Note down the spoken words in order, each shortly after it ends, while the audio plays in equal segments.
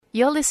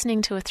You're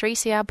listening to a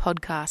 3CR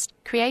podcast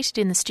created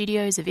in the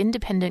studios of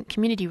independent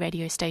community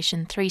radio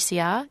station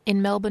 3CR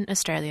in Melbourne,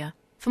 Australia.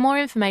 For more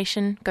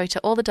information, go to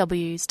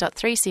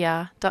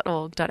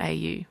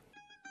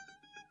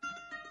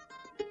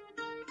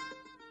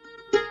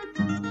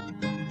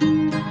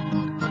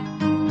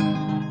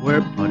allthews.3cr.org.au.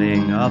 We're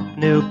putting up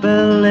new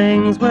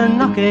buildings, we're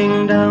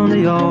knocking down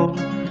the old.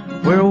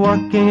 We're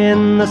working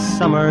in the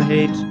summer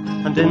heat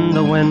and in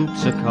the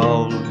winter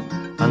cold.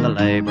 And the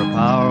labour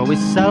power we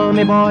sell,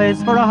 me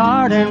boys, for a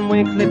hard and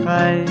weekly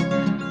pay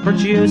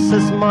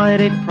produces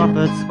mighty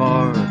profits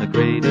for the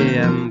greedy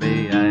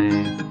MBA.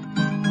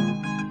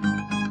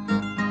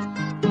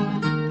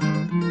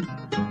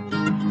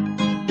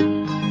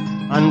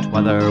 And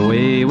whether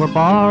we were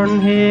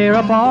born here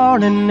or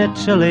born in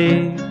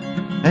Italy,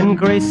 in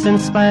Greece, in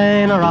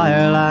Spain or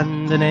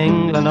Ireland, in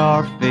England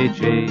or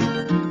Fiji,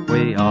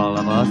 we all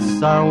of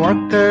us are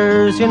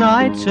workers,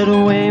 united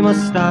we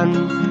must stand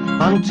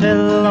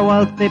until the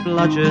wealthy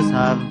bludgers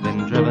have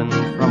been driven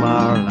from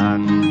our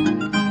land.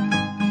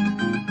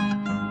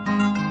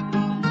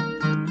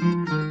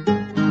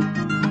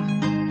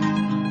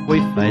 We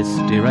faced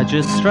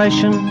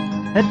deregistration,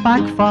 it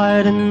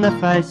backfired in the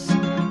face.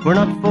 We're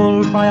not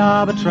fooled by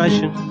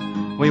arbitration,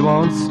 we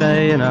won't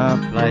stay in our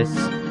place.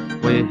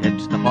 We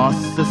hit the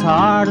bosses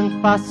hard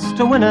and fast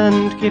to win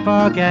and keep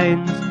our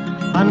gains,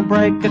 and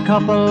break a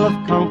couple of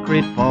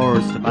concrete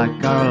pours to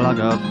back our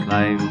log of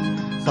claims.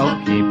 So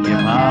keep your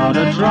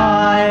powder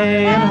dry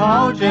and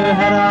hold your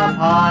head up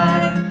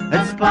high.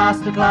 It's class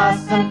to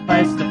class and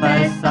face to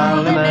face,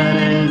 our limit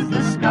is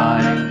the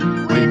sky.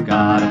 We've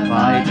got a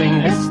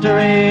fighting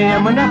history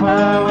and we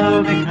never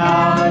will be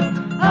cowed.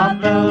 Our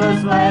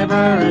builders'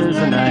 labour is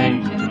a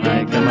name to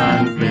make a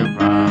man feel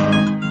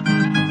proud.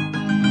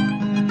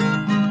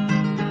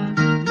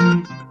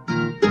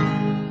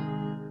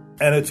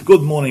 And it's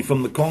good morning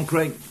from the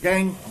Concrete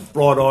Gang,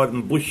 bright-eyed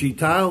and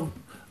bushy-tailed,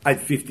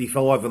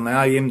 8:55 on the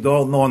AM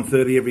dial,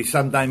 9:30 every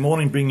Sunday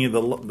morning, bringing you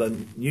the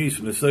news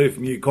from the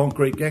CFMU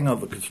Concrete Gang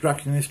of the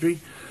construction industry.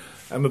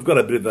 And we've got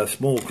a bit of a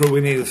small crew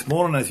in here this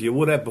morning, as you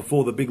would have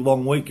before the big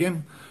long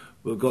weekend.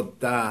 We've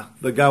got the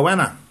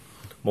Goanna.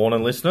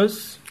 Morning,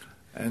 listeners.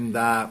 And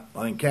I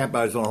think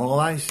Campo's on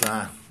holidays,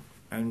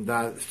 and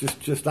it's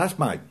just us,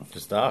 mate.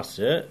 Just us,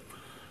 yeah.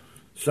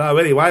 So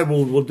anyway,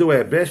 we'll do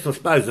our best. I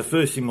suppose the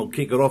first thing we'll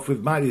kick it off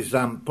with, mate, is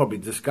probably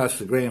discuss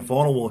the grand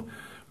final.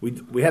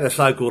 We had a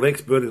so-called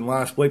expert in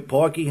last week,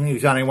 Pikey, and he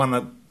was the only one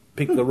that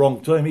picked the wrong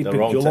team. He picked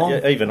Geelong.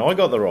 Yeah, even I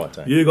got the right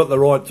team. You got the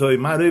right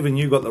team, mate. Even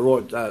you got the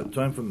right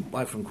team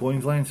from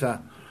Queensland. So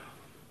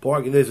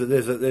Pikey,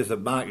 there's a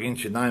mark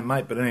against your name,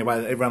 mate. But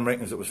anyway, everyone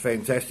reckons it was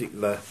fantastic.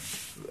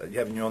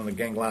 Having you on the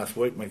gang last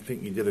week, we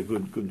think you did a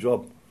good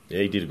job. Yeah,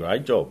 he did a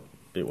great job.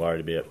 Bit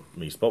worried about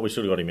me spot. We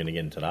should have got him in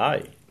again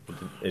today.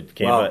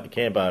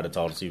 Campo had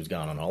told us he was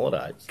going on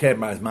holidays.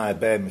 Campo's made a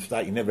bad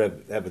mistake. You never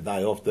have a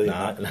day off, do you?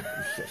 No.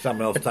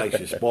 Someone else takes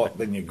your spot,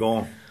 then you're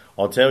gone.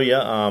 I'll tell you,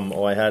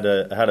 I had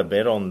a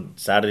bet on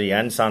Saturday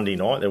and Sunday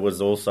night. There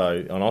was also,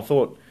 and I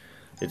thought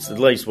it's at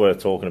least worth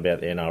talking about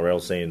the NRL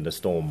seeing the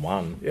Storm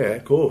won. Yeah,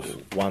 of course.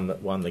 Won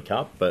the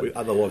cup, but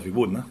otherwise we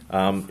wouldn't.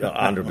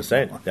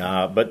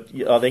 100%. But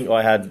I think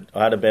I had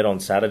a bet on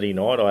Saturday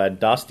night. I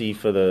had Dusty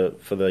for the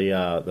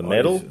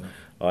medal.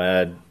 I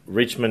had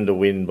Richmond to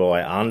win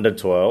by under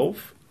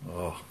 12.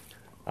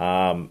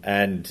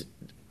 And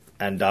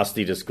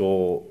Dusty to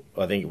score.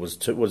 I think it was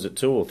 2. Was it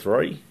 2 or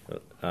 3?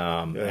 Yeah.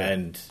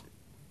 And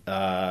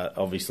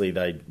obviously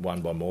they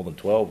won by more than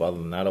 12. Other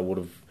than that, I would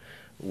have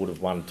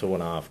won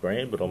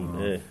 $2,500. But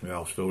I'm a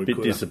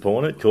bit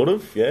disappointed. Could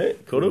have. Yeah.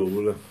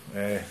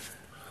 Yeah.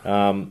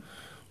 And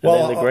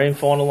then the grand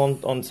final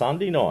on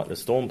Sunday night. The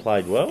Storm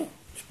played well.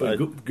 It's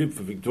been good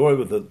for Victoria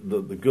with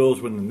the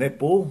girls winning the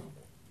netball.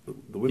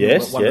 The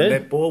women won the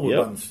netball.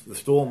 Won, the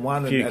Storm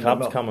won. A few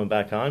cups coming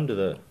back home to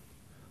the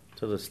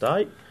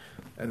state.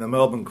 And the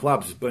Melbourne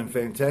clubs has been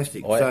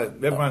fantastic. So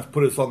everyone's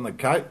put us on the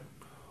coat.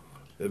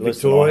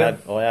 Victoria.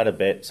 Listen, I had a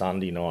bet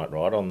Sunday night,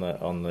 right, on the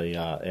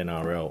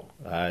NRL.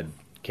 I had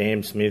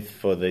Cam Smith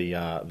for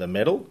the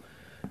medal,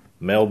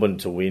 Melbourne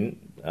to win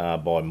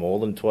by more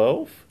than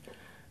 12,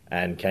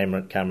 and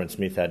Cameron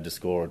Smith had to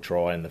score a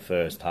try in the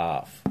first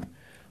half.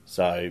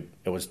 So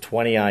it was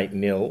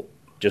 28-0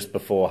 just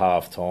before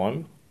half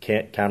time.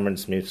 Cameron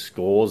Smith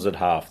scores at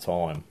half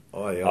time.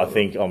 I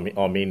think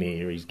I'm in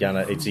here.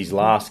 It's his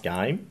last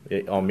game.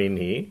 I'm in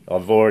here.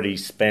 I've already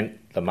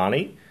spent the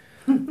money.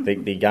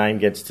 The game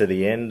gets to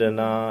the end and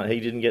he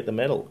didn't get the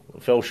medal.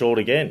 Fell short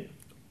again.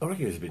 I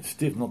reckon he was a bit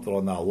stiff. Not that I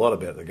know a lot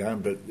about the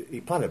game, but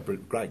he played a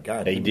great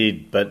game. He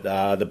did, but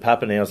the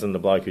Pappenhausen, the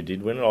bloke who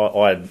did win it,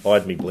 I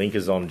had my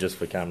blinkers on just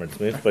for Cameron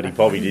Smith, but he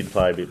probably did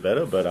play a bit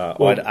better. But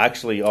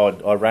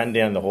I ran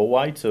down the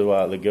hallway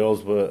to the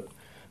girls were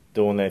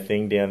doing their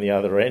thing down the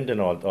other end,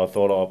 and I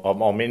thought,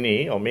 I'm in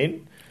here, and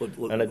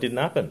it didn't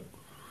happen.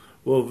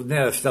 Well,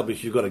 now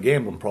established you've got a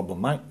gambling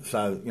problem, mate,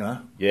 so, you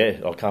know.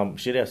 Yeah, I can't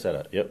shit house at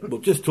it, yep. Well,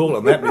 just talking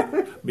on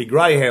that, my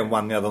Greyhound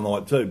won the other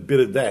night too, bit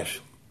of dash.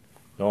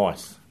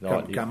 Nice.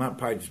 Come up,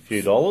 paid... A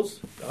few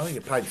dollars? I think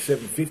it paid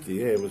 $7.50,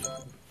 yeah, it was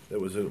it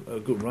was a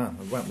good run.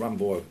 It went run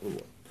by a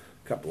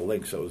couple of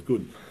lengths, so it was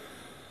good.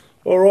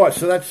 All right,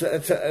 so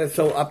that's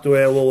all up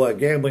to all our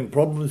gambling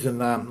problems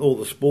and all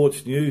the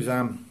sports news.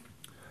 And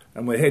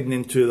we're heading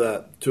into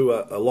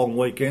a long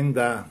weekend.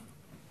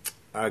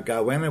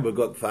 Goanna, we've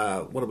got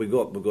what have we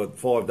got? We've got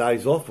 5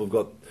 days off. We've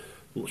got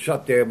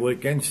shutdown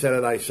weekend,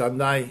 Saturday,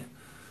 Sunday,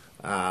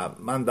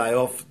 Monday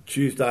off,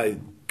 Tuesday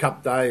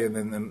Cup Day,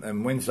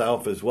 and Wednesday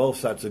off as well.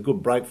 So it's a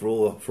good break for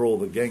all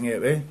the gang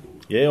out there.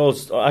 Yeah, I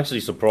was actually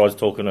surprised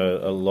talking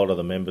to a lot of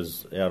the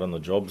members out on the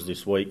jobs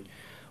this week.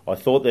 I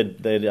thought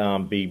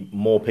there'd be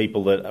more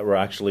people that were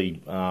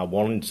actually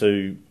wanting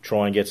to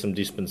try and get some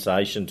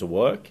dispensation to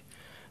work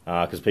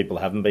because people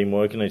haven't been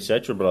working,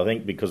 etc. But I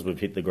think because we've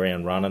hit the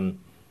ground running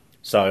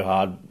so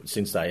hard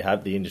since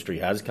the industry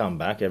has come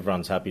back,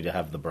 everyone's happy to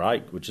have the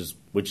break, which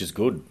is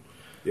good.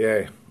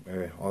 Yeah. I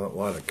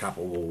had a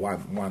couple or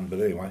one, but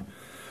anyway.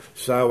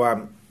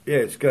 So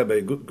it's going to be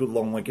a good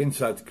long weekend.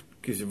 So it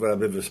gives everyone a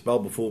bit of a spell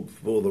before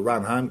the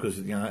run home, because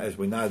as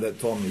we know,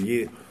 that time of the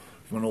year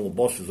when all the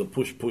bosses are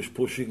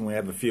pushing, we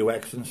have a few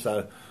accidents.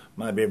 So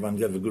maybe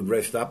everyone's have a good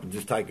rest up and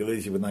just take it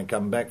easy when they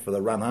come back for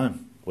the run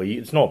home. Well,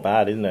 it's not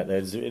bad, isn't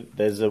it?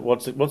 There's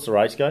what's the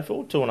race go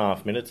for?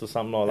 2.5 minutes or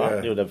something like that.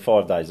 Yeah. You'll have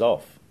 5 days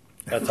off.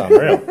 That's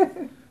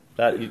unreal.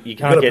 You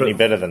can't get any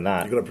better than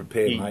that. You've got to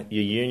prepare, mate.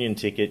 Your union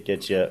ticket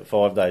gets you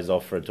 5 days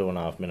off for a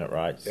 2.5 minute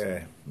race.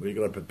 Yeah, well, you've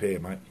got to prepare,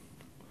 mate.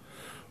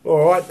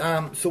 All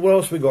right, so what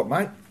else we got,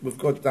 mate? We've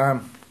got,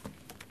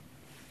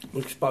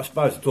 we're supposed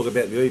to talk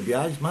about the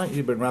EBAs, mate.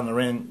 You've been running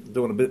around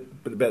doing a bit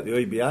about the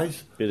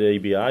EBAs. Bit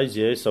of EBAs,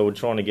 yeah. So we're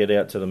trying to get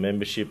out to the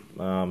membership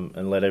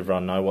and let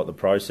everyone know what the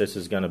process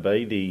is going to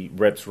be. The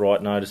reps'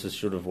 right notices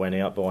should have went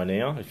out by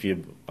now. If you're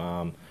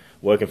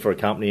working for a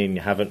company and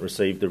you haven't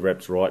received the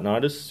reps' right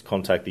notice,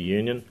 contact the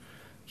union,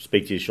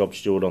 speak to your shop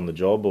steward on the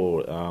job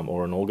or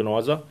an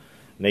organiser.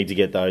 Need to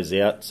get those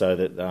out so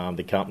that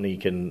the company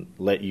can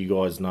let you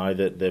guys know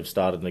that they've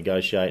started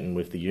negotiating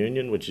with the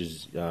union, which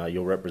is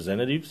your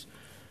representatives,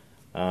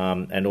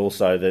 and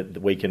also that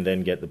we can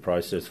then get the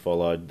process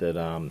followed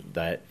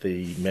that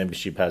the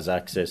membership has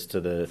access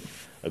to the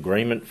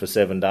agreement for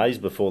 7 days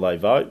before they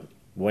vote.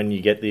 When you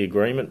get the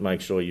agreement,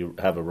 make sure you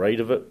have a read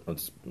of it.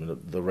 It's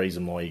the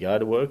reason why you go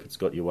to work. It's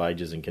got your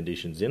wages and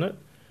conditions in it.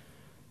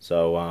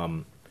 So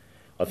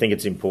I think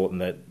it's important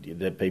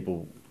that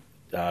people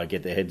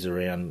get their heads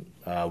around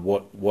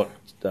what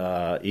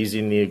is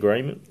in the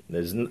agreement.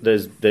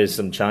 There's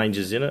some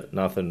changes in it.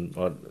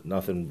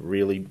 Nothing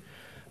really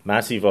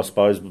massive, I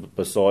suppose,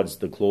 besides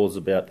the clause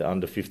about the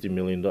under $50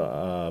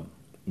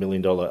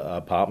 million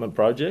apartment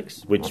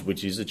projects,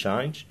 which is a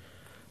change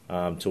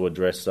to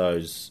address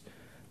those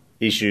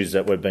issues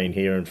that we've been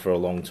hearing for a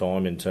long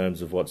time in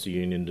terms of what's the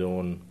union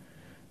doing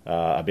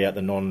about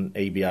the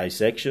non-EBA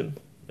section.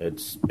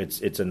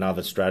 It's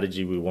another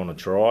strategy we want to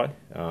try,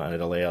 and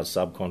it allows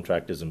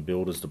subcontractors and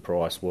builders to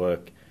price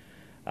work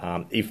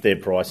if they're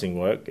pricing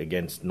work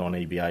against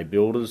non-EBA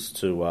builders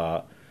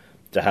to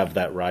have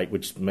that rate,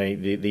 which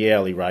means the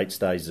hourly rate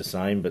stays the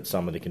same, but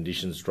some of the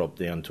conditions drop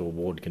down to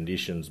award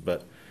conditions.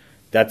 But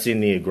that's in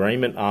the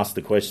agreement. Ask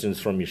the questions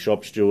from your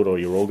shop steward or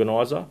your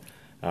organiser.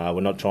 We're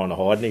not trying to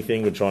hide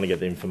anything. We're trying to get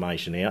the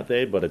information out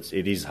there, but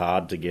it is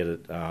hard to get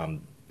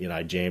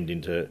it jammed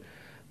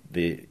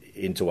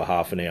into a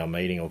half an hour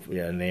meeting or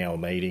an hour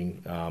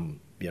meeting,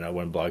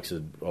 when blokes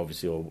are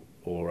obviously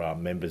or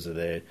members are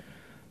there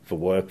for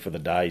work for the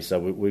day. So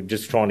we're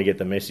just trying to get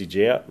the message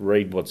out,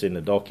 read what's in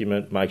the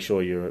document, make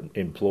sure your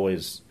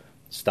employers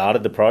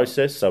started the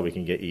process so we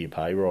can get you your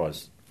pay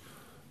rise.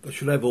 They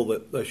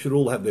should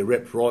all have their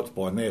reps' rights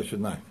by now,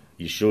 shouldn't they?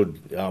 You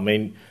should. I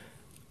mean,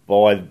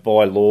 by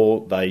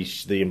law,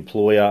 the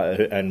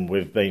employer, and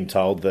we've been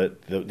told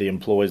that the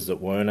employers that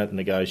weren't at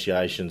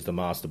negotiations, the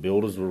master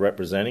builders were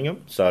representing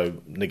them. So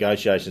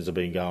negotiations have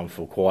been going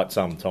for quite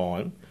some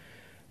time.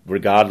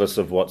 Regardless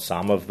of what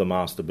some of the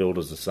master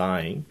builders are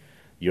saying,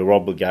 your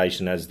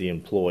obligation as the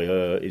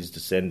employer is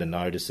to send a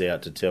notice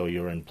out to tell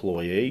your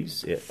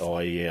employees,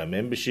 i.e. our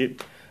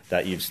membership,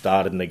 that you've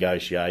started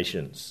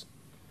negotiations.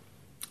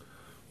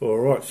 All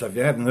right. So if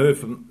you haven't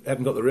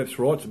got the reps'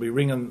 rights, you'll be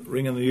ringing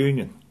the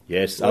union.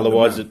 Yes,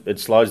 otherwise it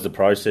slows the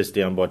process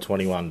down by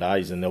 21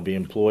 days, and there'll be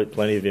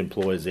plenty of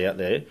employers out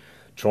there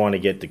trying to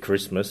get to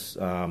Christmas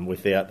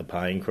without the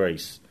pay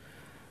increase.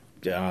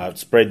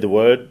 Spread the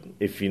word.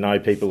 If you know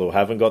people who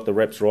haven't got the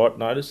reps' right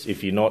notice,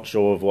 if you're not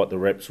sure of what the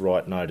reps'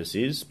 right notice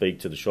is, speak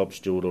to the shop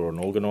steward or an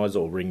organiser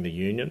or ring the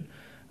union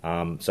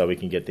so we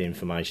can get the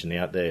information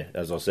out there.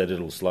 As I said,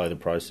 it'll slow the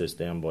process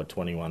down by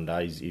 21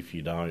 days if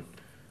you don't.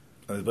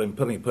 There's been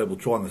plenty of people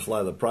trying to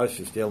slow the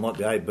process down, like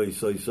the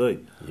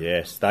ABCC.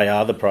 Yes, they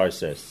are the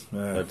process.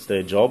 Yeah. That's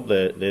their job.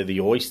 They're the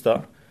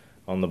oyster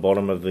on the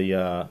bottom of the,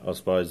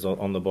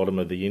 on the bottom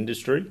of the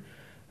industry,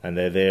 and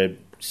they're there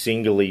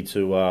singly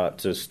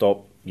to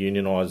stop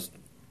unionised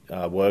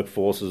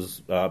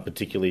workforces,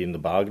 particularly in the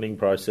bargaining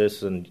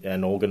process,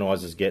 and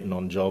organisers getting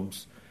on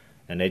jobs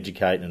and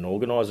educating and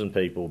organising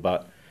people.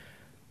 But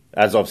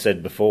as I've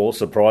said before,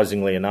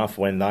 surprisingly enough,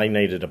 when they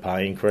needed a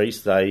pay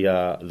increase,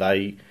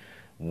 they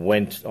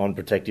went on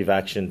protective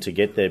action to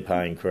get their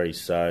pay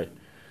increase. So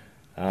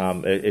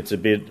it's a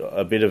bit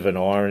of an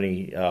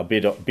irony, a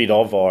bit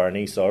of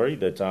irony,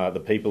 that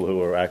the people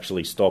who are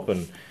actually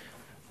stopping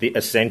the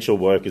essential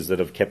workers that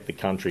have kept the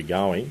country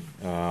going,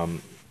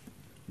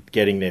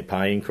 getting their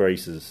pay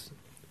increases.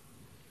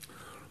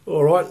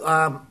 All right.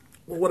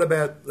 Well, what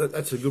about,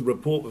 that's a good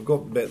report we've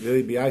got about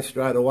the EBA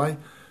straight away.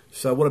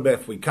 So what about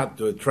if we cut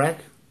to a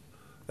track,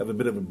 have a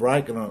bit of a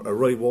break and a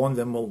rewind,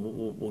 then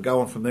we'll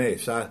go on from there.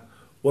 So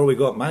what do we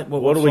got, mate?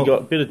 What do we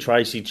got? A bit of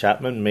Tracy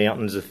Chapman,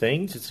 Mountains of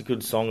Things. It's a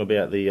good song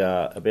about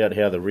about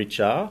how the rich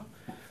are.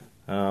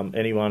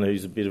 Anyone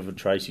who's a bit of a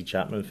Tracy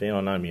Chapman fan,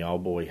 I know my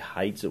old boy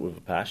hates it with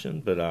a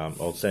passion, but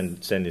I'll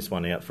send this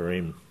one out for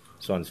him.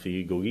 This one's for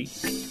you, Googie.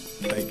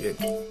 Thank you.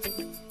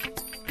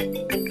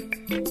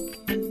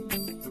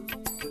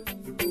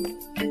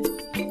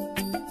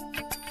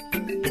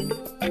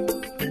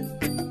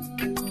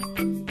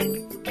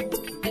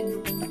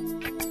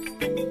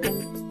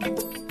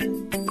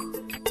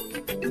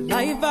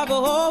 Life I've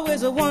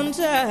always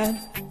wanted, I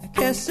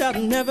guess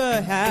I'll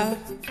never have.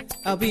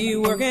 I'll be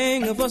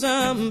working for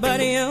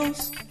somebody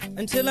else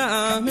until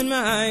I'm in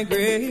my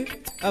grave.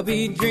 I'll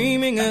be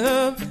dreaming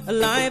of a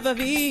life of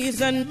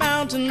ease and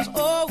mountains,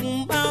 oh,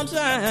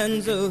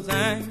 mountains of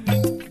thanks.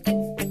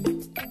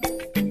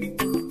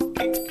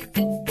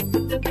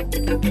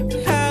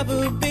 Have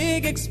a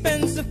big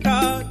expensive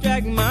car,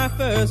 drag my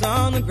furs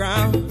on the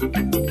ground.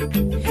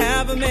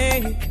 Have a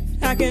maid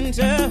I can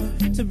tell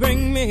to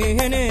bring me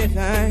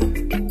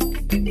anything.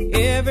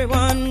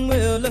 Everyone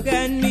will look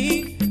at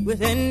me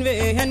with envy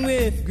and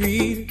with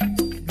greed.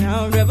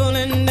 Now revel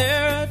in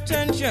their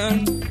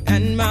attention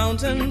and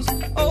mountains,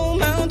 oh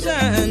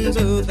mountains,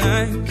 oh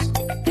thanks.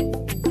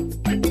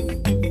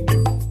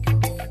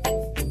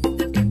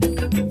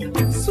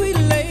 Sweet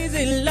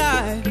lazy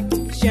life,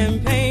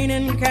 champagne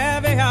and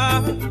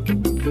caviar.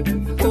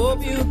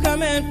 Hope you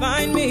come and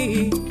find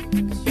me,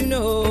 'cause you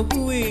know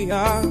who we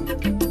are.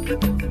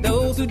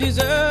 Those who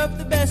deserve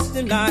the best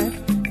in life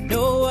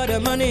know what their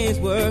money's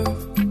worth.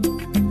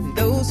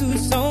 Those who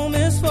sow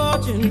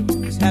misfortune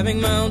is having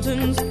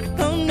mountains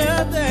on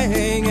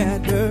nothing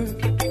at birth.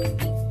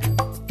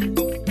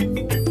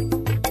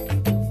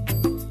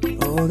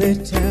 Oh, they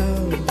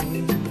tell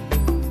me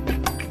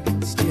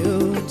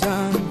still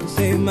time to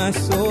save my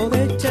soul.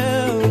 They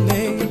tell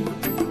me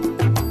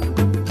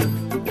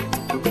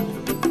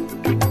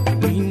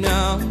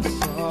renounce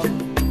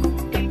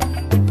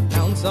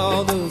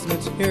all those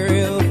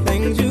material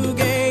things you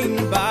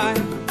gain by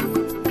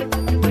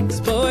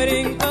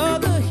exploiting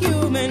other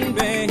human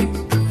beings.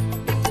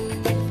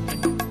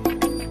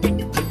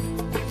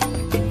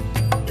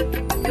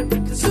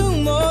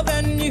 Consume more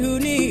than you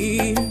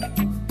need.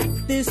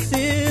 This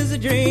is a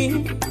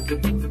dream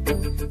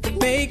to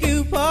make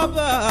you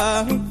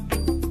pauper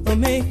or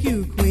make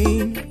you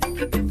queen.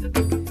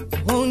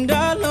 Won't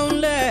die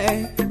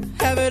lonely,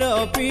 have it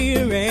all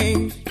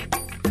prearranged.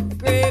 A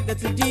grave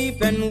that's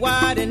deep and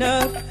wide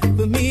enough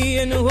for me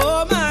and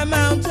all my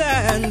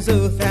mountains,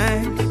 oh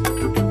thanks.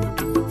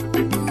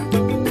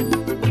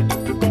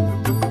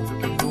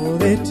 Oh,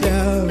 they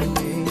tell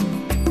me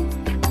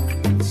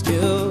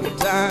still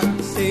time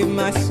to save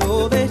my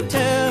soul. They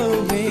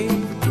tell me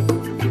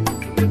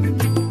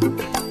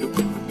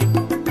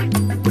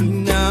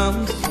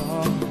renounce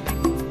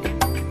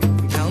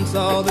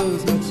all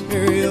those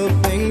material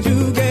things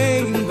you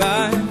gain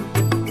by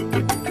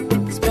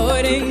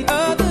exploiting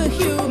other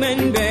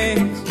human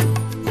beings.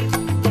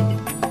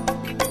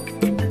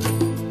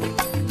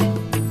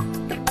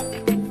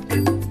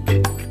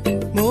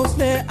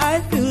 Mostly I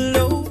feel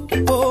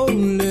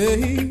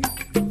lonely.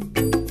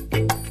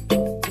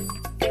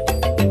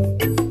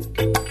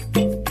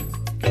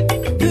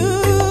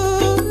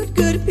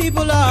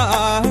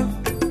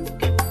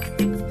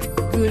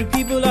 Good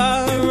people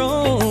are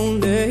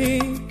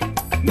only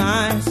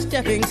my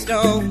stepping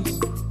stones.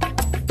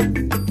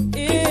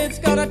 It's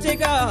gonna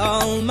take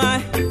all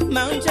my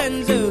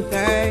mountains of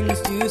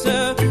thanks to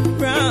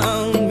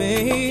surround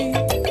me.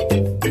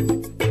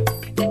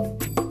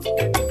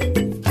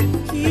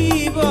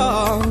 Keep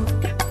all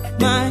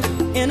my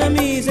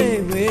enemies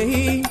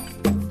away.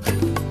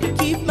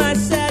 Keep my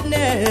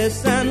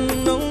sadness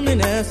and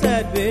loneliness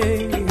at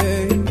bay.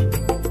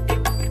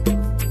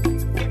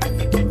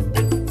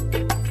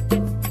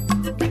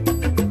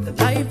 The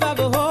life I've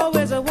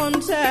always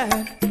wanted,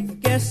 I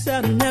guess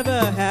I'll never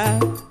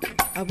have.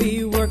 I'll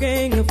be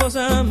working for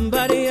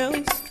somebody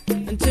else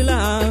until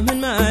I'm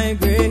in my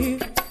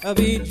grave. I'll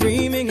be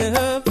dreaming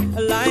of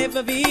a life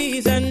of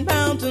ease and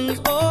mountains,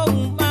 oh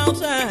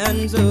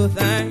mountains, oh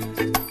thanks.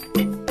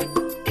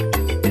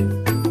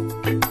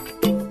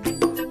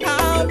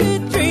 I'll be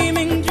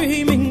dreaming,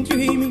 dreaming,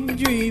 dreaming,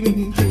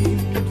 dreaming,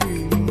 dreaming,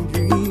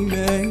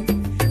 dreaming,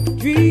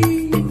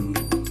 dreaming,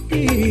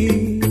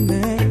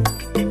 dreaming.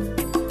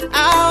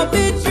 I'll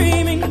be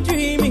dreaming,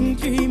 dreaming,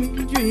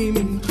 dreaming,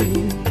 dreaming, dreaming,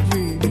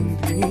 dreaming,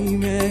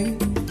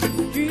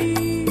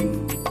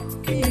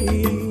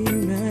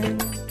 dreaming.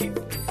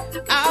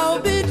 I'll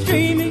be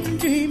dreaming,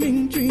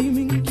 dreaming,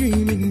 dreaming,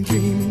 dreaming,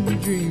 dreaming,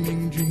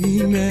 dreaming,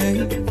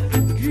 dreaming.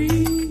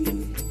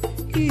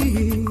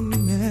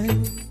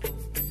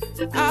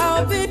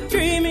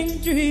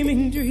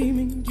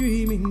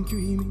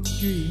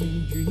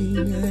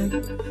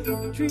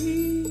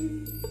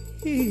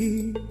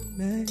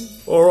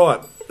 All right,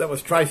 that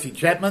was Tracy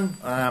Chapman.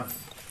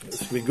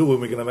 It's been good when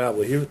we're going to be able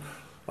to hear it.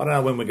 I don't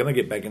know when we're going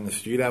to get back in the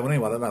studio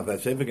anyway. I don't know if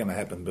that's ever going to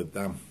happen, but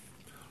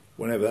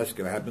whenever that's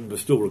going to happen, we're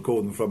still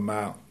recording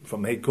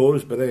from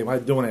headquarters. But anyway,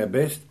 doing our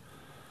best.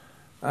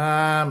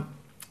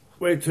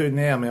 Where to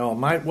now, my old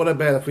mate? What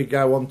about if we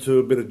go on to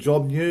a bit of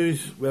job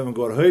news? We haven't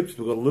got heaps,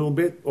 we've got a little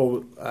bit.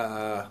 Or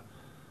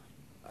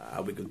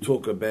we could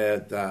talk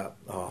about,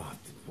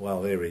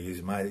 well, there he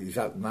is, mate. He's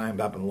named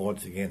up in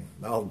lights again.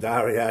 Old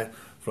Dario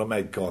from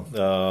Edcon.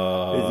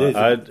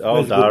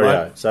 Old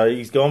Dario. So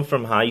he's gone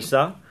from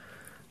Hacer,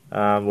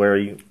 where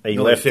he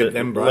left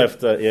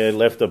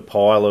a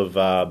pile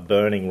of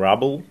burning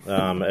rubble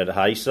at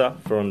Hacer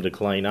for him to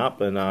clean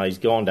up, and he's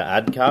gone to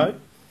Adco.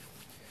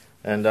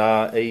 And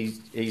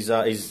he's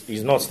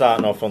not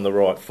starting off on the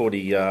right foot.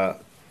 I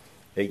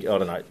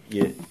don't know.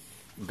 Yeah,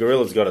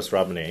 Gorilla's got us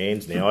rubbing our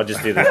hands now. I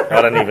just did it.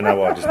 I don't even know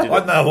why I just did it.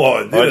 I know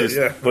why I did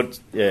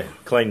it.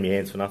 Cleaned my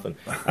hands for nothing.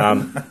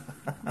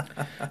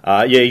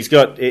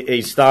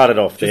 He's started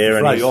off just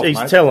there, and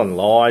he's telling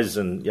lies,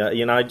 and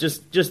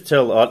just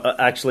tell.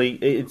 Actually,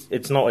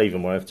 it's not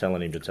even worth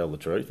telling him to tell the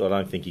truth. I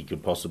don't think he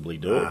could possibly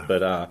do it,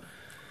 but.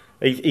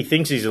 He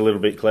thinks he's a little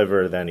bit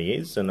cleverer than he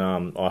is, and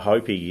I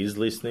hope he is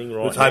listening right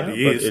now. Let's hope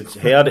he is. It's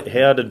how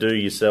to do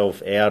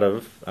yourself out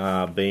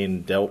of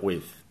being dealt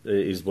with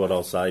is what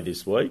I'll say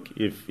this week.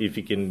 If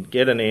you can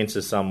get an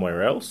answer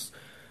somewhere else,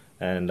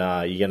 and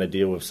you're going to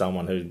deal with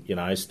someone who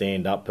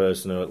stand-up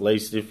person, or at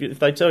least if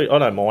they tell you, I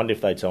don't mind if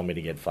they tell me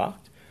to get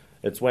fucked.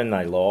 It's when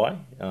they lie.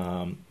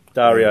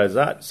 Dario's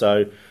that,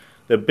 so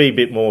there'll be a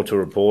bit more to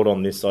report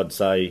on this, I'd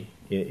say,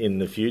 in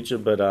the future,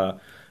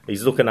 but.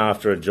 He's looking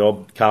after a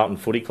job, Carlton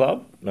Footy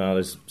Club.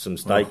 There's some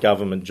state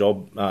government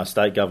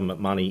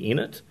money in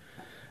it,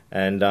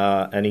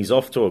 and he's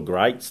off to a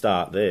great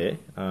start there.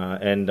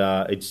 And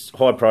it's a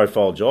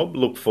high-profile job.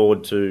 Look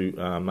forward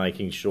to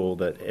making sure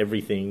that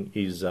everything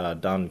is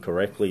done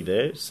correctly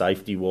there,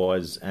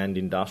 safety-wise and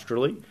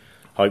industrially.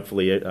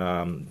 Hopefully,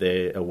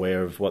 they're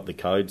aware of what the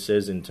code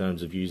says in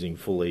terms of using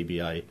full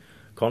EBA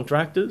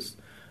contractors.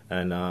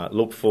 And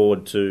look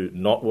forward to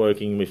not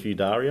working with you,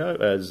 Dario,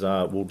 as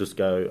we'll just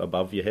go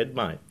above your head,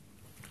 mate.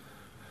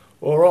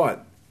 All right.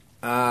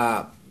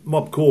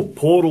 Mob called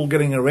Portal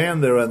getting around.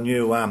 They're a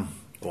new, I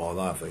don't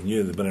know if they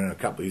knew, they've been around a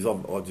couple of years.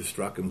 I just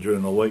struck them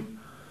during the week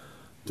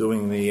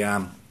doing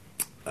the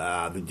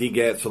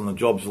dig-outs on the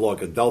jobs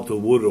like a Delta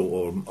Wood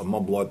or a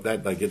mob like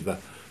that. They get the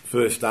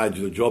first stage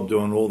of the job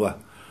doing all the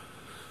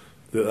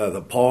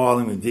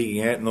piling, the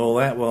digging out and all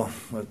that. Well,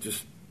 it's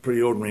just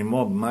pretty ordinary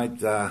mob,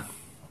 mate.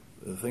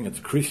 I think it's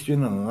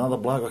Christian and another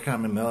bloke. I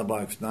can't remember the other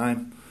bloke's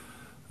name.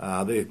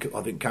 They,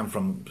 I think, come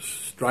from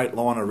Straight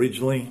Line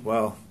originally.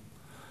 Well,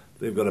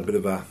 they've got a bit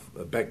of a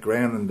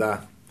background, and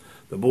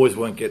the boys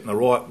weren't getting the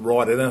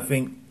right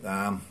anything.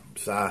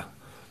 So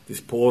this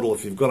Portal,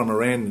 if you've got them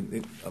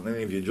around on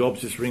any of your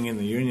jobs, just ring in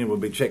the union. We'll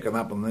be checking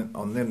up on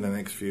them the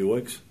next few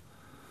weeks.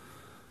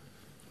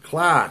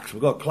 Clark's.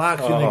 We've got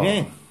Clark's in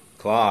again.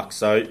 Clark's.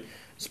 So...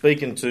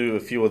 Speaking to a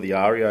few of the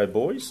REO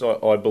boys,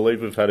 I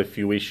believe we've had a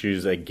few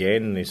issues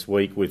again this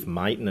week with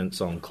maintenance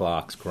on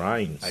Clark's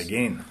cranes.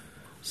 Again.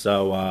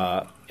 So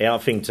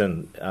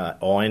Alphington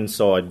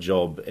Ironside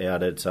job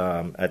out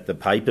at the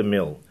paper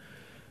mill.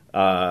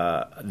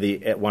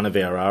 One of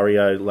our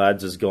REO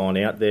lads has gone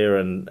out there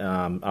and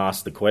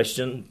asked the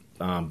question,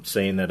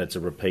 seeing that it's a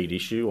repeat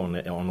issue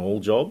on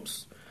all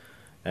jobs.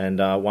 And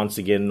once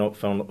again, not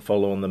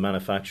following the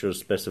manufacturer's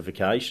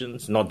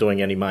specifications, not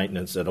doing any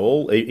maintenance at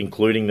all,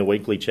 including the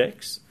weekly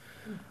checks.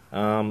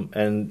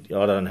 And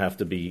I don't have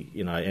to be,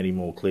 any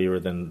more clearer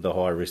than the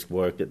high-risk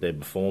work that they're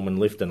performing,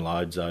 lifting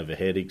loads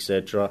overhead,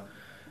 etc.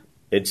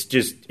 It's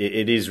just,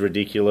 it is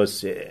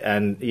ridiculous.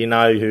 And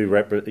who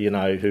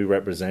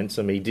represents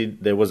them.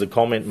 There was a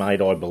comment made,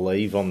 I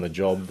believe, on the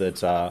job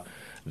that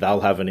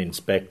they'll have an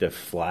inspector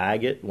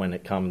flag it when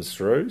it comes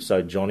through.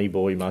 So Johnny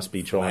Boy must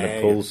be trying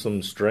to pull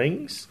some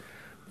strings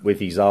with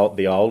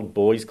the old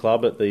boys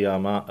club at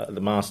the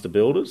Master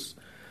Builders.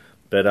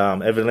 But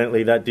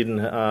evidently that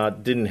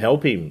didn't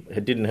help him.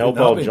 It didn't help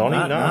old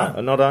Johnny. No.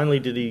 Not only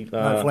did he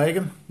no flag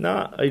him.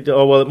 No.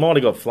 Well, it might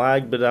have got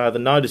flagged, but the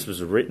notice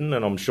was written,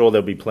 and I'm sure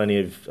there'll be plenty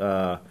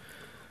of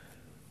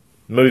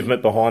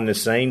movement behind the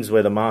scenes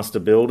where the Master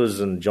Builders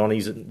and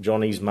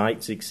Johnny's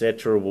mates,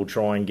 etc., will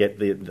try and get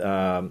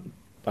the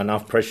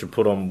enough pressure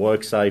put on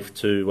WorkSafe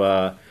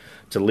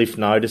to lift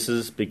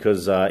notices,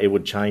 because it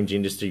would change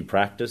industry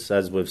practice,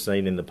 as we've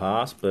seen in the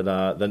past. But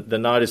the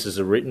notices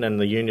are written, and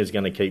the union's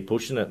going to keep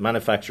pushing it.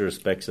 Manufacturer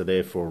specs are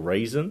there for a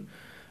reason.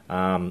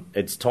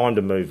 It's time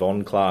to move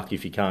on, Clark,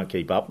 if you can't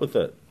keep up with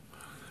it.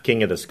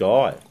 King of the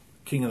Sky.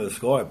 King of the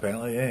Sky,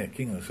 apparently, yeah,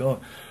 King of the Sky.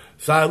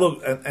 So,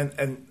 look,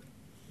 and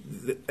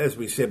as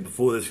we said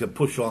before, there's going to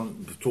push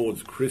on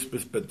towards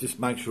Christmas, but just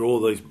make sure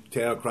all these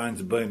tower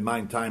cranes are being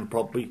maintained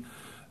properly.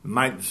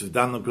 Maintenance is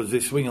done, because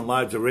they're swinging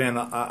loads around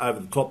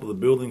over the top of the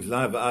buildings and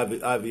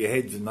over your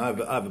heads and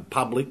over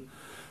public.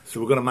 So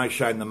we've got to make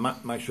sure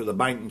the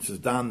maintenance is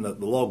done, that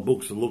the log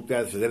books are looked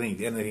at, if there's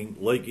anything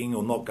leaking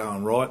or not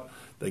going right,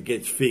 that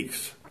gets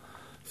fixed.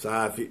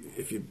 So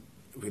if you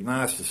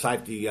ask the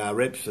safety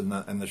reps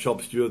and the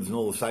shop stewards and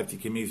all the safety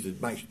committees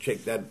to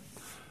check that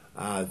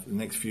the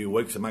next few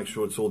weeks and make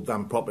sure it's all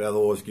done properly,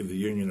 otherwise give the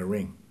union a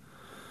ring.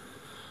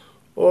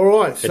 All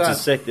right. So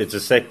it's a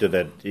sector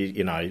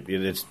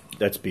that,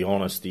 let's be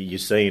honest, you're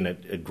seeing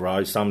it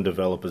grow. Some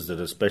developers that,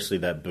 especially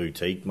that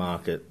boutique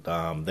market,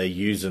 they're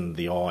using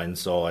the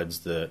Ironsides,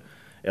 the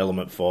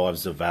Element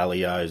 5s, the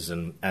Valios,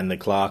 and the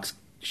Clark's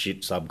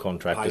shit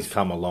subcontractors Pace.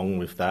 Come along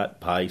with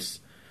that pace.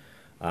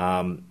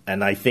 And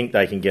they think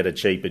they can get a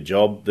cheaper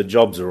job. The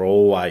jobs are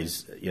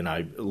always,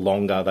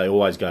 longer. They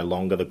always go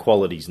longer. The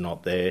quality's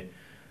not there.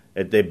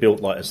 They're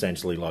built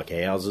essentially like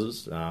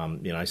houses.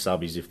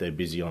 Subbies, if they're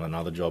busy on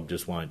another job,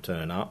 just won't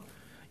turn up.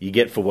 You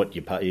get for what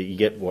you pay. You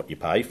get what you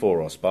pay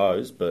for, I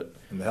suppose. But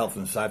and the health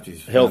and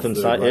safety.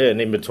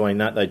 And in between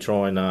that, they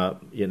try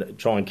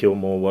and kill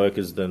more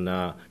workers than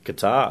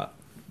Qatar.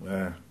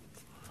 Yeah,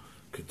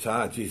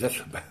 Qatar. Geez,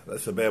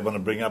 that's a bad one to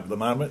bring up at the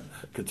moment.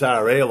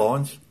 Qatar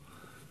Airlines.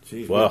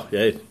 Jeez, well,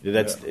 yeah,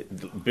 that's a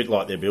bit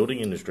like their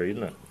building industry,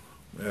 isn't it?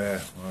 Yeah,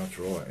 well, that's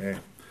right. Yeah.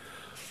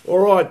 All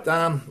right,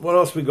 what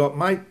else we got,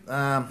 mate?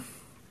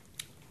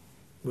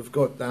 We've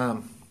got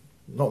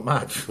not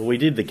much. Well, we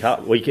did the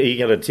cup. You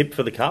got a tip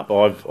for the cup?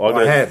 I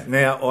have.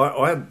 Now,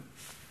 I have,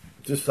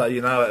 just so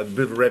you know, a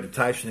bit of a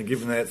reputation of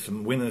giving out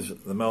some winners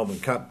at the Melbourne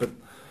Cup, but...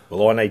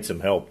 Well, I need some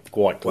help,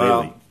 quite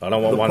clearly. Well, I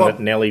don't want one that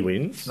Nelly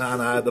wins.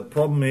 No, the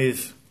problem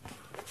is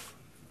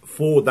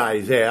 4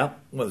 days out.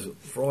 Was it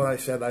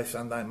Friday, Saturday,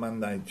 Sunday,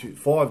 Monday,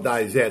 Tuesday? 5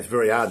 days out. It's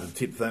very hard to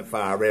tip that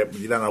far out.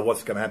 You don't know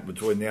what's going to happen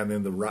between now and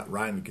then. The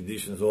rain, the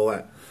conditions, all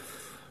that.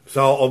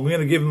 So I'm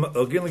going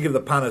to give the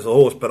punters a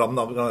horse, but I'm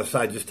not going to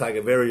say just take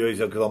it very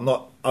easy because I'm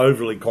not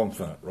overly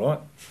confident, right?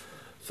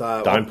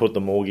 So don't put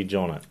the mortgage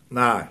on it.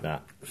 No.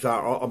 So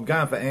I'm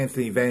going for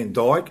Anthony Van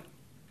Dyke.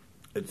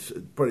 It's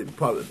probably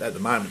at the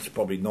moment it's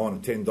probably $9 or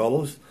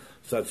 $10.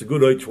 So it's a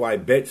good each way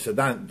bet. So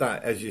don't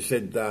as you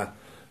said.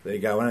 There you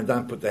go, and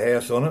don't put the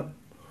house on it.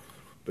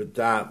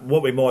 But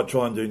what we might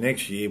try and do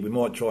next year, we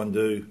might try and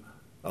do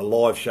a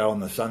live show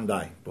on the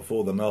Sunday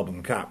before the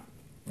Melbourne Cup.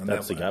 And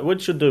that's the go. We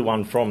should do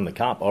one from the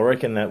Cup. I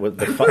reckon that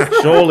with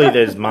surely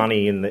there's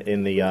money in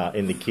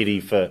the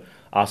kitty for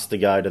us to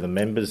go to the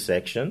members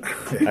section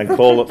and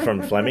call it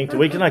from Flemington.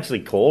 We can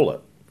actually call it.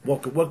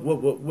 What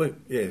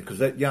yeah, because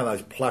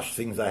those plush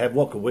things they have.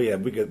 What could we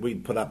have? We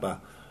could put up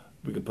a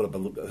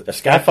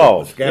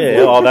scaffold.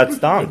 Yeah, that's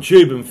done. A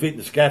tube and fit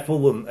the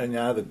scaffold and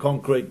the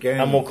concrete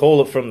gang. And we'll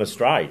call it from the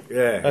straight.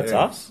 Yeah, that's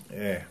us.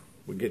 Yeah,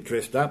 we get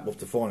dressed up. We'll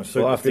have to find a suit.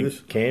 We'll have to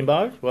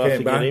Cambo. We'll have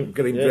to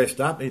get him dressed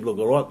up. He'd look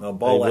all right. I'll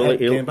bowl hat,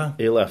 Cambo.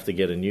 He'll have to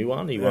get a new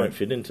one. He won't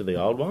fit into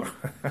the old one.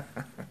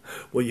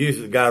 We'll use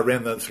it to go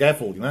around the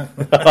scaffold,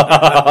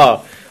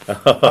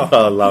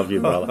 I love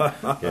you, brother.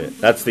 Yeah,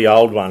 that's the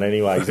old one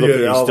anyway. He's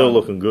still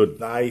looking good.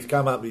 No, he's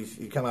come up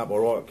all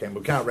right, Cam.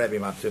 We can't wrap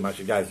him up too much.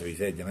 It goes to his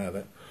head,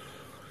 that.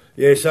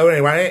 Yeah, so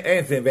anyway,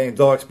 Anthony Van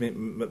Dyke's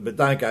but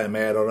don't go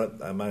mad on it.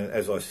 I mean,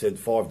 as I said,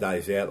 5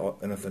 days out,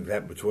 anything can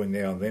happen between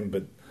now and then,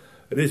 but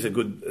it is a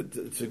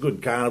good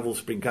carnival,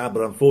 spring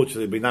carnival, but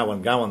unfortunately there'll be no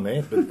one going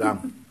there. But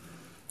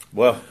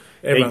well,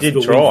 he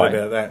did try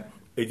about that.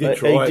 He did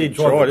try. He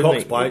tried the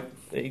Cox plate.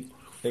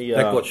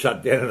 That got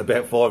shut down in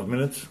about 5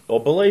 minutes. I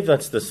believe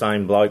that's the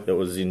same bloke that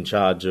was in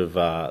charge of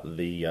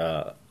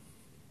the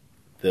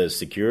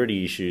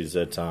security issues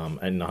in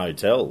the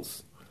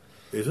hotels.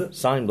 Is it?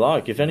 Same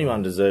bloke. If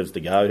anyone deserves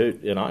to go,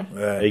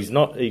 he's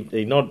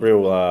not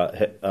real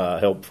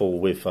helpful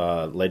with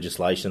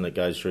legislation that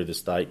goes through the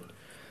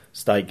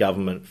state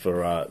government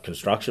for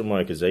construction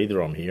workers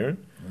either, I'm hearing.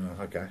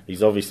 Oh, okay.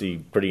 He's obviously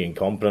pretty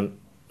incompetent.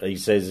 He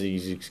says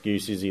his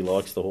excuse is he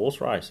likes the horse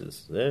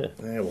races. Yeah.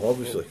 Yeah, well,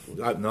 obviously.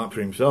 Open up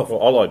for himself.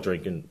 Well, I like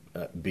drinking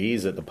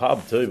beers at the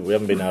pub too, but we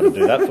haven't been able to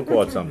do that for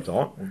quite some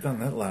time. We've done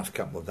that the last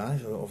couple of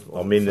days.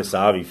 I'm in the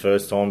Savi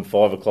first time,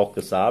 5 o'clock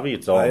the Savi.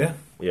 It's on. Oh, yeah?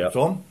 Yeah. It's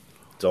on?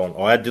 It's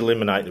on. I had to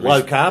eliminate the low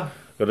risk. Carb?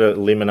 Got to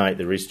eliminate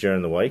the risk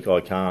during the week.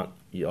 I can't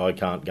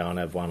go and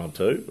have one or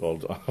two.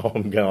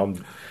 I'm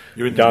going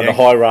the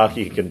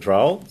hierarchy of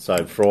control.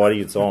 So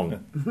Friday it's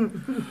on.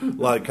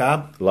 Low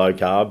carb? Low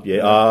carb, yeah.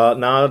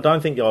 No, I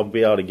don't think I'll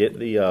be able to get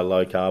the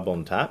low carb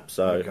on tap.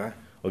 So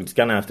it's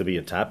going to have to be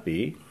a tap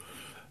beer.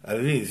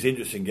 It is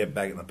interesting to get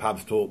back in the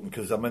pubs talking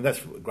because, I mean,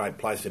 that's a great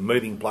place. They're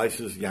meeting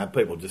places.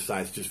 People just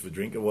say it's just for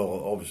drinking. Well,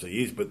 it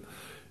obviously is, but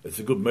it's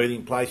a good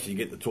meeting place. You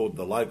get to talk to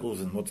the locals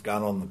and what's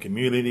going on in the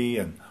community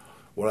and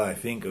what they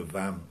think of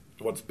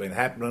what's been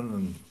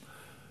happening.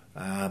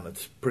 And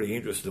it's pretty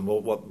interesting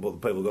what the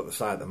people got to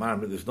say at the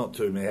moment. There's not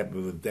too many happy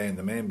with Dan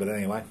the Man, but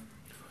anyway,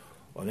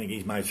 I think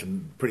he's made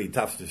some pretty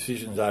tough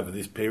decisions over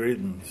this period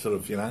and sort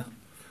of,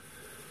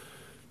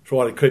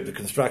 try to keep the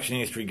construction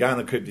industry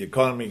going and keep the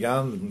economy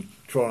going and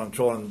try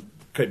and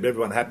keep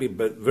everyone happy,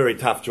 but very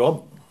tough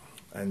job.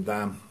 And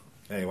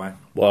anyway.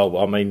 Well,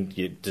 I mean,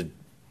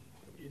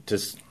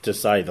 to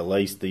say the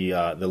least,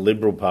 the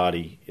Liberal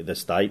Party, the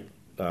state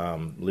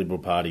Liberal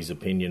Party's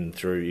opinion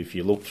through, if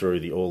you look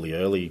through all the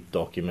early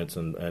documents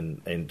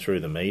and through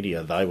the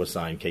media, they were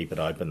saying keep it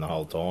open the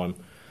whole time.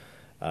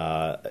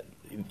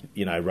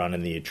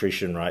 Running the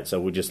attrition rate, so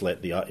we'll just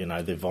let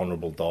the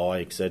vulnerable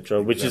die,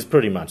 etc., which is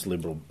pretty much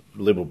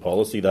liberal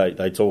policy.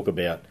 They talk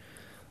about,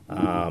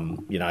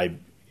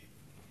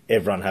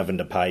 everyone having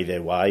to pay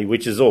their way,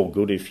 which is all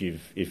good if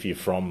you're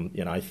from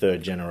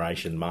third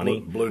generation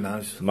money. Blue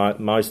nose.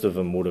 Most of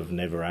them would have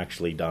never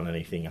actually done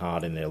anything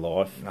hard in their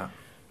life,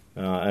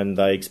 and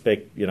they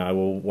expect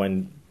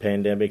when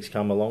pandemics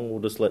come along,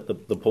 we'll just let the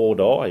poor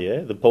die.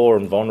 Yeah, the poor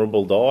and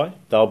vulnerable die.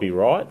 They'll be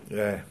right.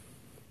 Yeah.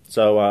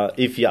 So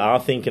if you are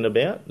thinking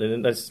about,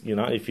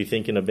 if you're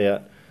thinking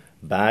about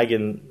Bag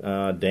and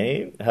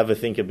Dam, have a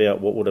think about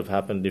what would have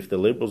happened if the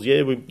Liberals.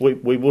 Yeah,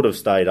 we would have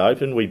stayed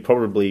open. We'd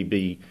probably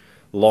be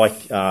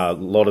like a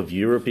lot of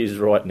Europe is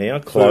right now,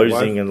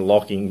 closing and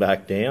locking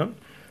back down,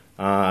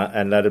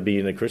 and that'd be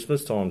in the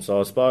Christmas time. So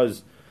I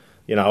suppose,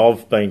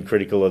 I've been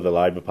critical of the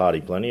Labor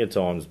Party plenty of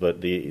times, but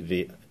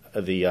the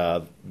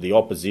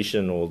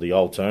opposition or the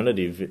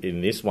alternative in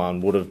this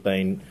one would have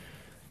been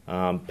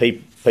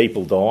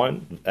people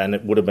dying, and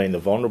it would have been the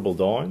vulnerable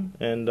dying,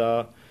 and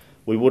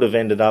we would have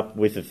ended up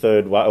with the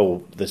third wave,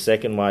 or the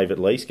second wave at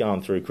least,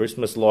 going through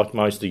Christmas like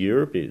most of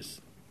Europe is.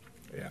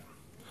 Yeah.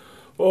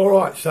 All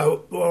right,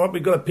 so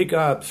we've got to pick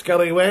a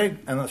Scallywag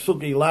and a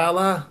Sookie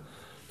Lala.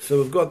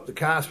 So we've got the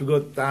cast, we've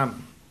got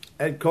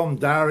Adcom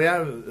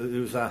Dario,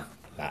 who's a...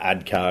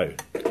 Adco.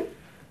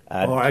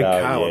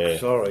 Adco,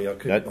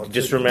 sorry.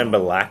 Just remember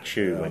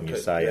Lakshu when you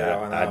say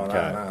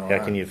Adco.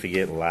 How can you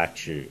forget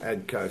Lakshu?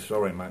 Adco,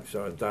 sorry, mate.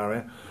 Sorry,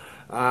 Dario.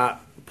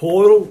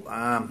 Portal,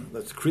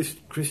 that's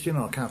Christian.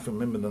 I can't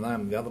remember the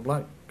name of the other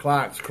bloke.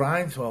 Clark's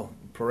Cranes,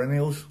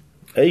 perennials.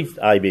 He's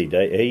ABD.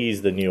 He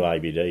is the new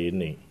ABD,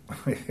 isn't he?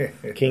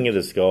 King of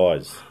the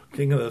Skies.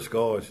 King of the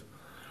Skies.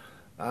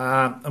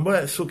 And what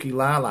about Sookie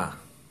Lala?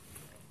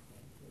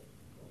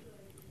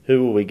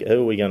 Who are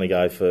we going to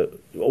go for?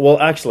 Well,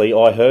 actually,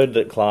 I heard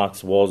that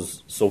Clark's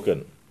was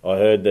Sookin. I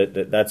heard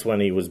that's when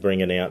he was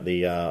bringing out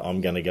the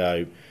I'm going to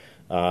go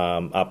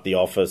up the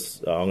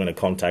office, I'm going to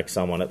contact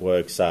someone at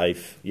work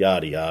safe,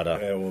 yada yada.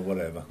 Yeah, well,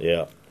 whatever.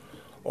 Yeah.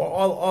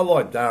 I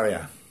like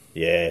Dario.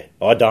 Yeah,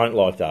 I don't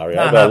like Dario,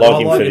 but I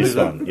like him for this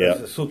one. Yeah.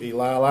 It's a Sookie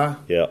Lala.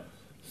 Yeah.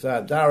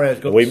 So Dario's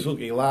got the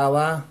Sookie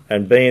Lala.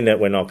 And being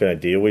that we're not going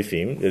to deal with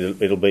him,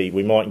 it'll be,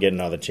 we might get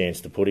another chance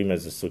to put him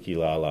as a Sookie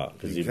Lala,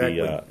 because he'd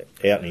be out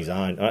in his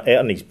own, out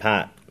in his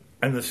pat.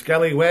 And the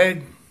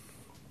Scallywag,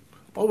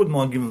 I wouldn't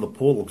mind giving the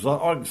Portal,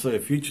 because I can see a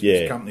future to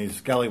this company's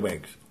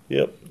Scallywags.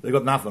 Yep. They've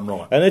got nothing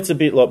right. And it's a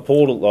bit like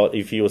Portal, like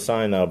if you were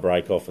saying they'll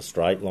break off a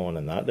straight line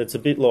and that, it's a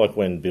bit like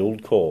when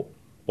Build Corp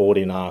bought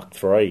in Arc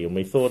 3, and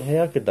we thought,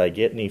 how could they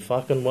get any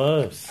fucking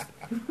worse?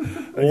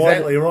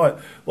 Exactly right.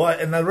 Well,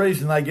 and the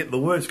reason they get the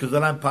worst because they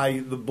don't pay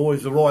the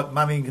boys the right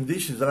money and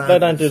conditions. They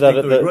don't do that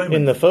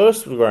in the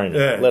first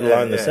agreement, let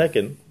alone the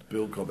second.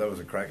 Build Corp, that was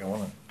a cracker,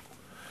 wasn't it?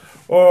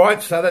 All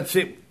right, so that's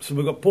it. So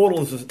we've got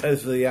Portal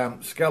as the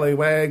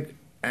Scallywag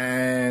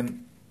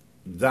and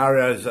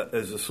Dario as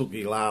a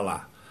Sookie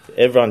Lala.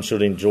 Everyone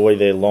should enjoy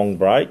their long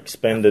break.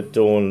 Spend it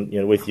doing,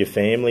 with your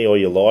family or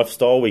your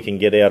lifestyle. We can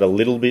get out a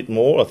little bit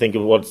more. I think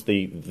what's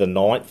the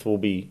 9th will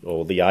be,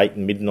 or the 8th,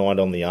 midnight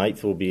on the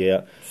 8th will be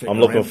out.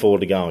 I'm looking forward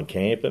to going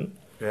camping.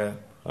 Yeah.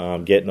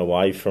 Getting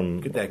away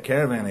from... Get that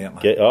caravan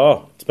out, mate.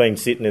 It's been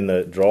sitting in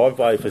the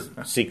driveway for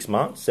 6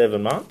 months,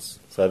 7 months.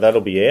 So that'll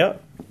be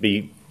out.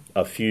 Be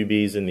a few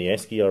beers in the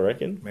esky, I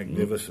reckon.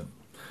 Magnificent.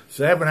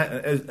 So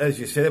as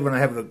you said, everyone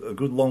have a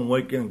good long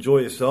weekend. Enjoy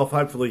yourself.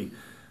 Hopefully...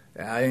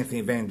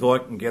 Anthony Van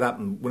Dyke can get up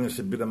and win us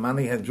a bit of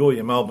money. Enjoy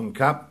your Melbourne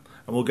Cup,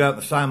 and we'll go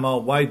the same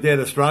old way. Dare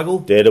to struggle,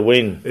 dare to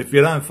win. If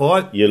you don't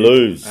fight, you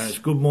lose. And it's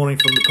good morning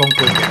from the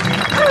concrete.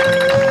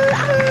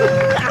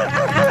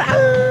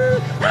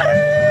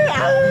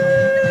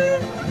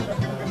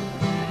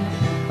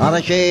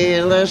 Other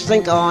cheerless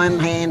think I'm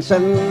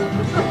handsome,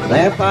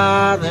 their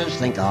fathers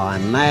think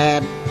I'm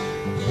mad,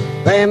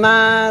 their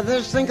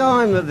mothers think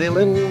I'm a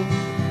villain,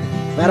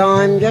 but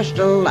I'm just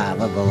a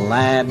lovable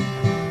lad.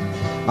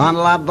 I'm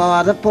loved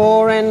by the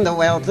poor and the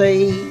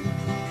wealthy,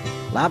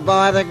 loved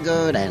by the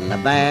good and the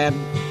bad,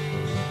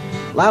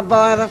 loved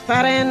by the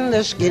fat and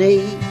the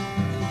skinny,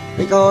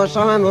 because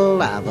I'm a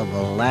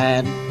lovable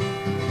lad.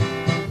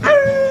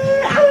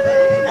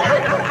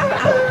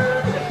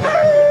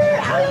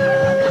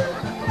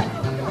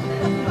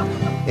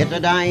 It's a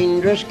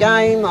dangerous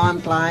game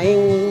I'm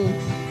playing,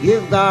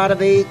 you've got to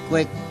be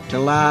quick to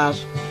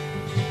last.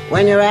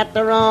 When you're at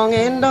the wrong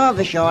end of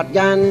a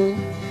shotgun,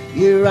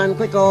 you run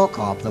quick or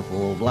cop the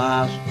full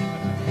blast.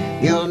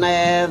 You'll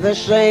never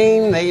see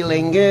me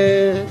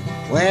linger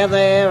where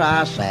there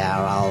are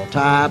sour old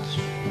tarts,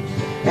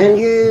 and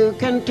you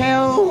can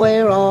tell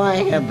where I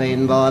have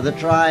been by the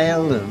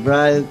trail of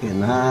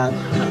broken hearts.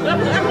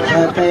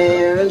 So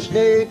parents,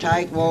 do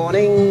take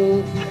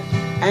warning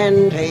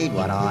and heed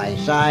what I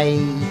say.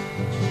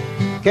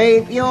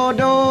 Keep your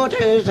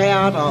daughters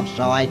out of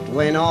sight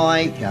when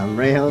I come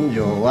round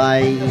your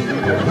way.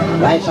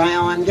 They say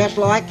I'm just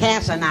like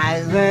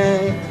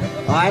Casanova,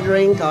 I I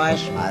drink, I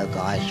smoke,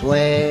 I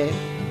swear.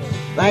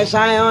 They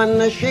say I'm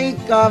the sheik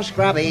of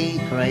Scrubby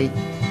Creek,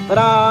 but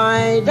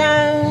I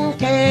don't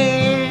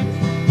care.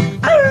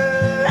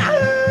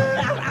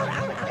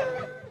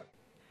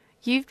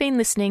 You've been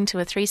listening to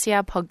a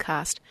 3CR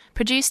podcast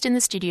produced in the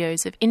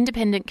studios of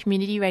independent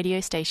community radio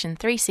station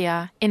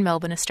 3CR in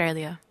Melbourne,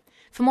 Australia.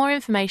 For more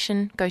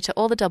information, go to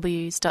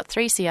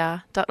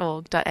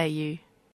allthews.3cr.org.au.